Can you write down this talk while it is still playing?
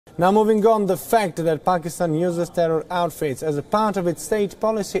Now moving on, the fact that Pakistan uses terror outfits as a part of its state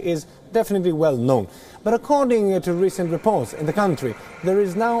policy is definitely well known. But according to recent reports in the country, there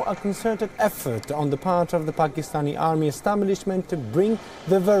is now a concerted effort on the part of the Pakistani Army establishment to bring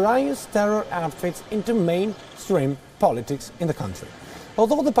the various terror outfits into mainstream politics in the country.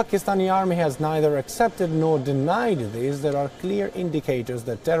 Although the Pakistani Army has neither accepted nor denied this, there are clear indicators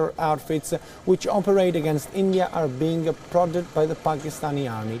that terror outfits which operate against India are being prodded by the Pakistani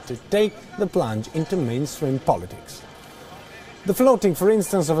Army to take the plunge into mainstream politics. The floating, for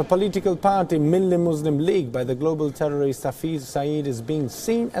instance, of a political party, Milli Muslim League, by the global terrorist Hafiz Saeed is being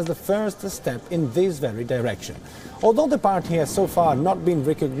seen as the first step in this very direction. Although the party has so far not been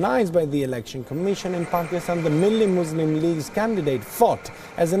recognized by the Election Commission in Pakistan, the Milli Muslim League's candidate fought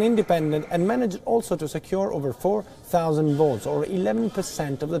as an independent and managed also to secure over 4,000 votes, or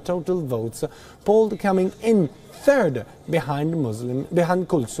 11% of the total votes polled, coming in third behind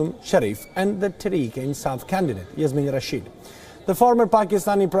Kulsum Sharif and the Tehreek-e-Insaf candidate, Yasmin Rashid. The former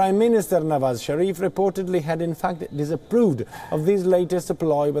Pakistani Prime Minister Nawaz Sharif reportedly had in fact disapproved of this latest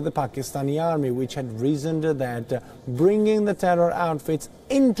ploy by the Pakistani Army, which had reasoned that bringing the terror outfits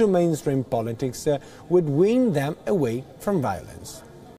into mainstream politics would wean them away from violence.